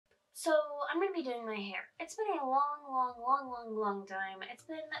So I'm going to be doing my hair. It's been a long time. It's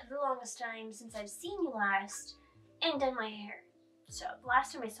been the longest time since I've seen you last and done my hair. So the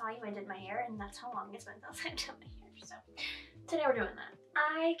last time I saw you, I did my hair, and that's how long it's been since I've done my hair. So today we're doing that.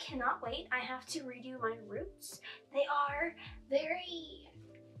 I cannot wait. I have to redo my roots. They are very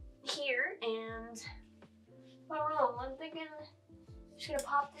here, and I don't know. I'm thinking I'm just gonna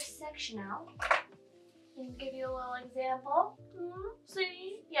pop this section out and give you a little example.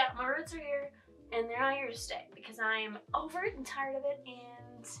 See? Yeah, my roots are here, and they're not here to stay because I'm over it and tired of it,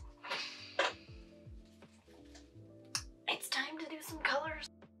 and it's time to do some colors.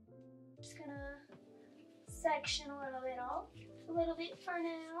 Just gonna section a little bit off, a little bit for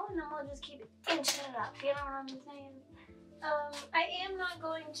now, and then we'll just keep inching it up. You know what I'm saying? I am not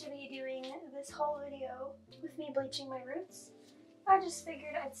going to be doing this whole video with me bleaching my roots. I just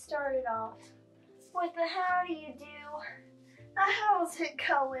figured I'd start it off with the how do you do, how's it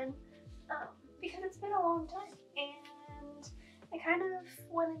going, because it's been a long time, and I kind of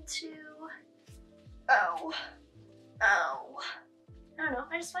wanted to, I don't know,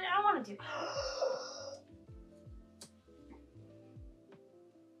 I wanted to.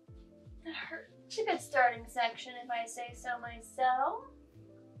 That hurt. It's a good starting section if I say so myself.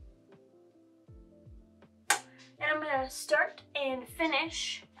 And I'm gonna start and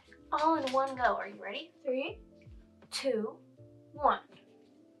finish all in one go. Are you ready? 3, 2, 1.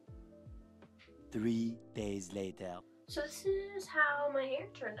 3 days later. So this is how my hair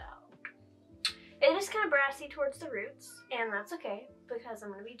turned out. It is kind of brassy towards the roots, and that's okay because I'm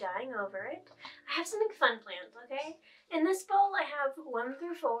going to be dyeing over it. I have something fun planned, okay? In this bowl I have 1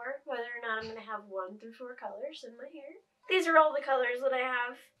 through 4, whether or not I'm going to have 1 through 4 colors in my hair. These are all the colors that I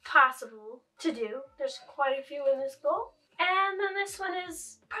have possible to do. There's quite a few in this bowl. And then this one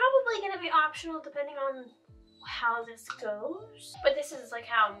is probably going to be optional depending on how this goes. But this is like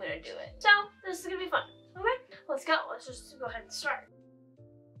how I'm going to do it. So this is going to be fun. Okay, let's go. Let's just go ahead and start.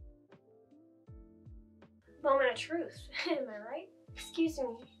 Moment of truth, am I right? Excuse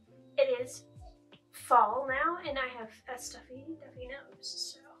me. It is fall now and I have a stuffy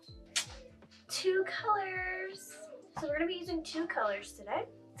nose. So 2 colors. So we're going to be using 2 colors today.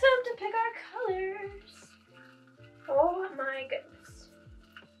 Time to pick our colors. Oh my goodness.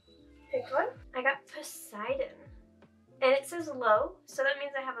 Pick one. I got Poseidon. And it says low, so that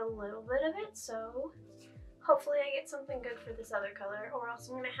means I have a little bit of it, so hopefully I get something good for this other color, or else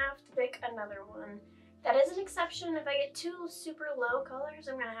I'm going to have to pick another one. That is an exception. If I get 2 super low colors,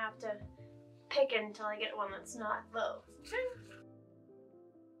 I'm going to have to pick it until I get one that's not low.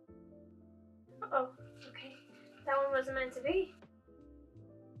 Uh-oh, okay. That one wasn't meant to be.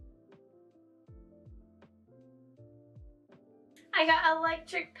 I got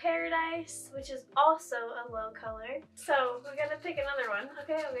Electric Paradise, which is also a low color. So we're gonna pick another one.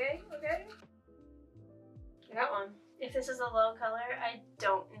 Okay. I got one. If this is a low color, I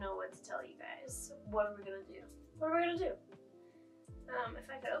don't know what to tell you guys. What are we gonna do? If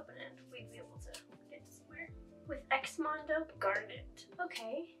I could open it, we'd be able to get somewhere. With Exmondo Garnet.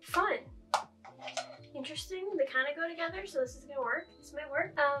 Okay, fun. Interesting, they kind of go together, so this is gonna work. This might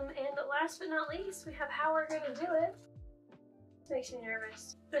work. And last but not least, we have how we're gonna do it. This makes me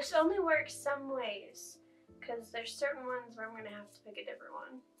nervous. This only works some ways, because there's certain ones where I'm gonna have to pick a different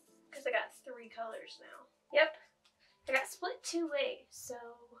one. Because I got 3 colors now. Yep, I got split 2 ways, so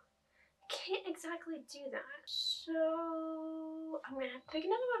I can't exactly do that. So I'm gonna have to pick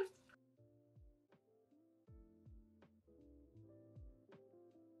another one.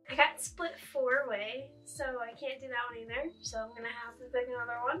 I got split 4 way, so I can't do that one either. So I'm gonna have to pick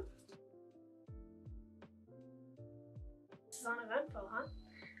another one. This is uneventful, huh?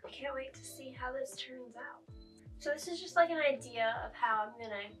 I can't wait to see how this turns out. So this is just like an idea of how I'm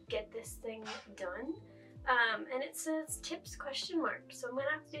gonna get this thing done. And it says tips ? So I'm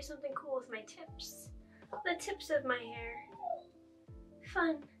gonna have to do something cool with my tips. The tips of my hair.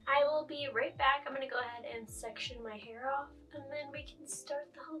 Fun. I will be right back. I'm gonna go ahead and section my hair off, and then we can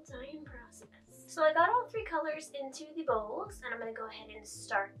start the whole dyeing process. So I got all 3 colors into the bowls, and I'm gonna go ahead and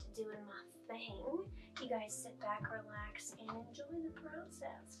start doing my thing. You guys sit back, relax, and enjoy the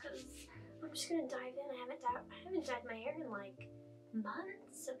process, because I'm just gonna dive in. I haven't dyed my hair in like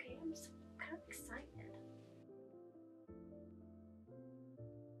months, okay? I'm so kind of excited.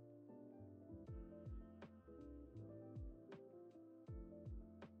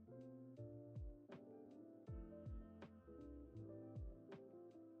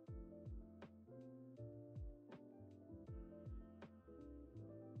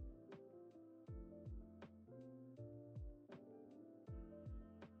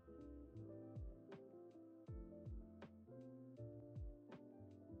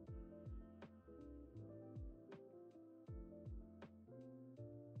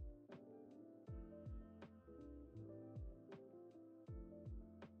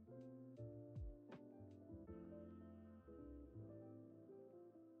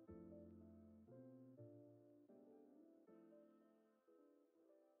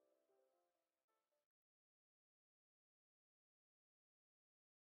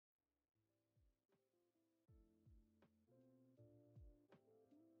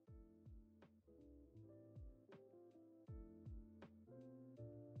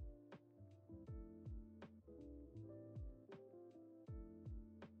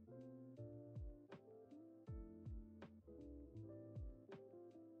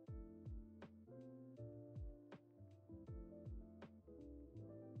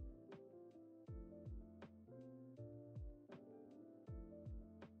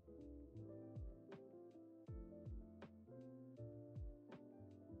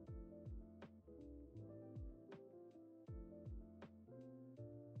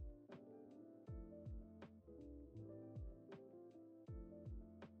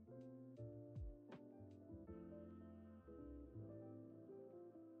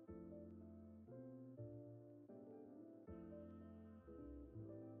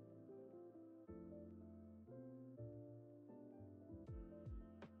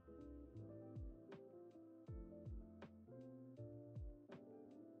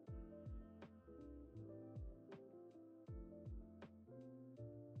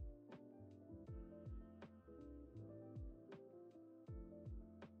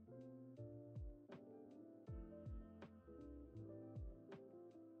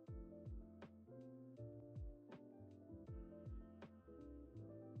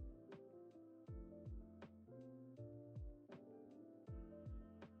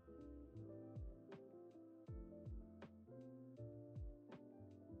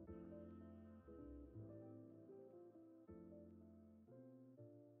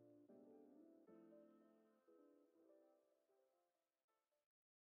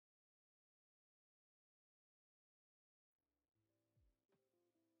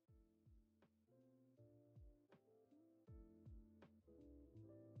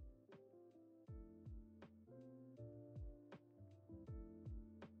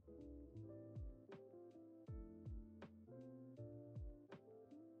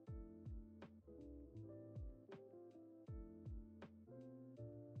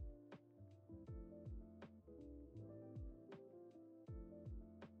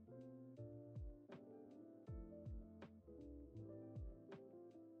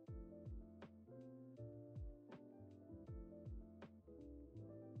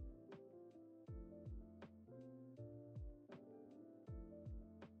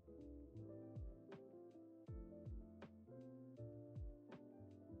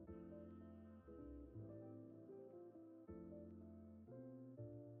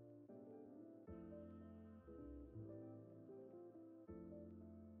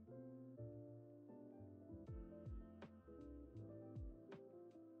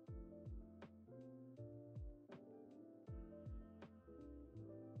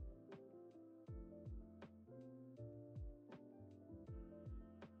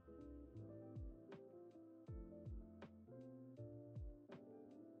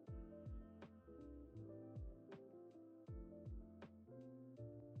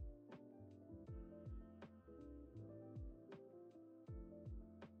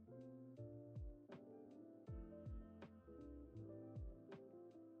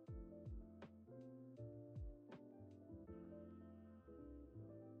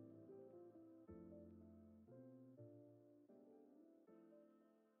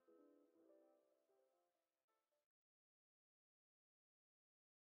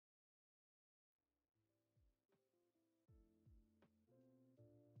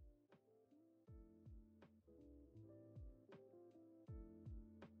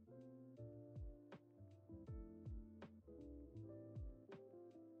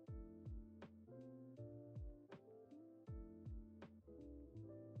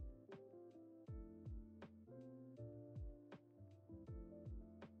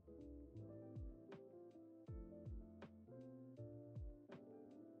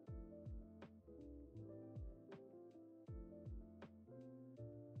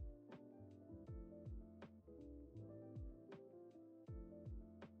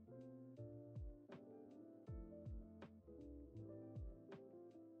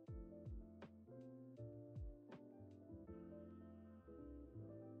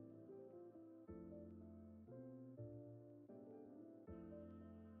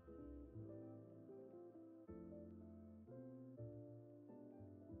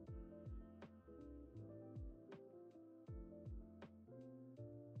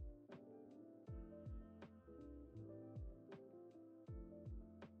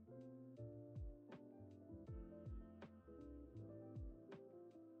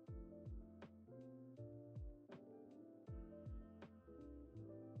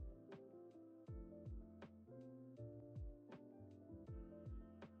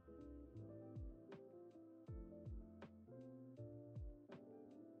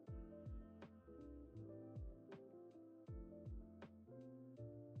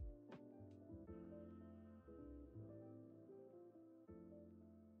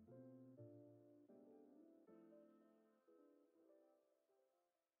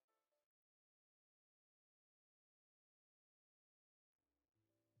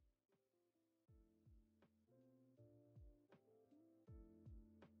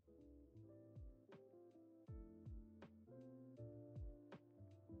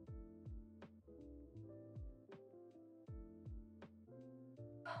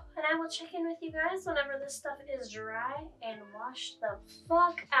 I will check in with you guys whenever this stuff is dry and washed the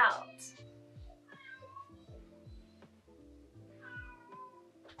fuck out.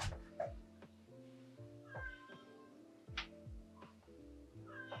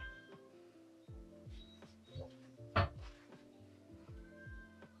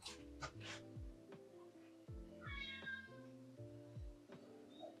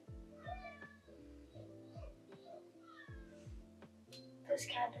 This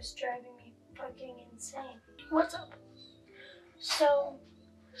cat is driving me fucking insane. What's up? So,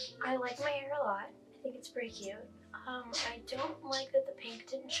 I like my hair a lot. I think it's pretty cute. I don't like that the pink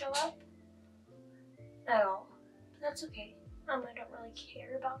didn't show up at all. But that's okay. I don't really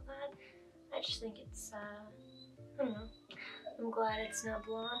care about that. I just think it's, I don't know. I'm glad it's not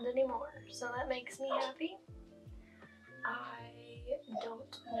blonde anymore, so that makes me happy. I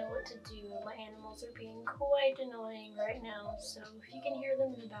don't know what to do. My animals are being quite annoying right now, so if you can hear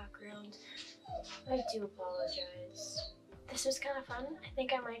them in the background, I do apologize. This was kind of fun. I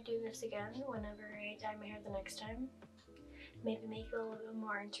think I might do this again whenever I dye my hair the next time. Maybe make it a little bit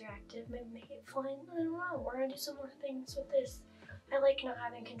more interactive, maybe make it fun. I don't know, we're gonna do some more things with this. I like not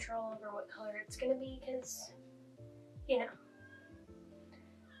having control over what color it's gonna be because, you know,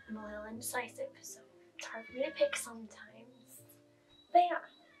 I'm a little indecisive, so it's hard for me to pick sometimes. But yeah,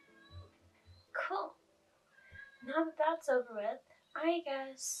 cool. Now that that's over with, I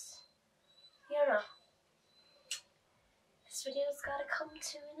guess, you know, this video's gotta come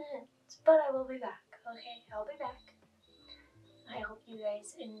to an end. But I will be back, okay? I'll be back. I hope you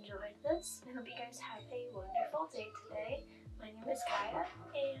guys enjoyed this. I hope you guys have a wonderful day today. My name is Caya,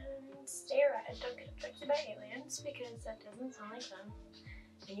 and stay rad. Don't get abducted by aliens because that doesn't sound like fun.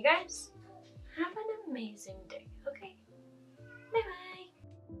 And you guys, have an amazing day, okay? Bye bye.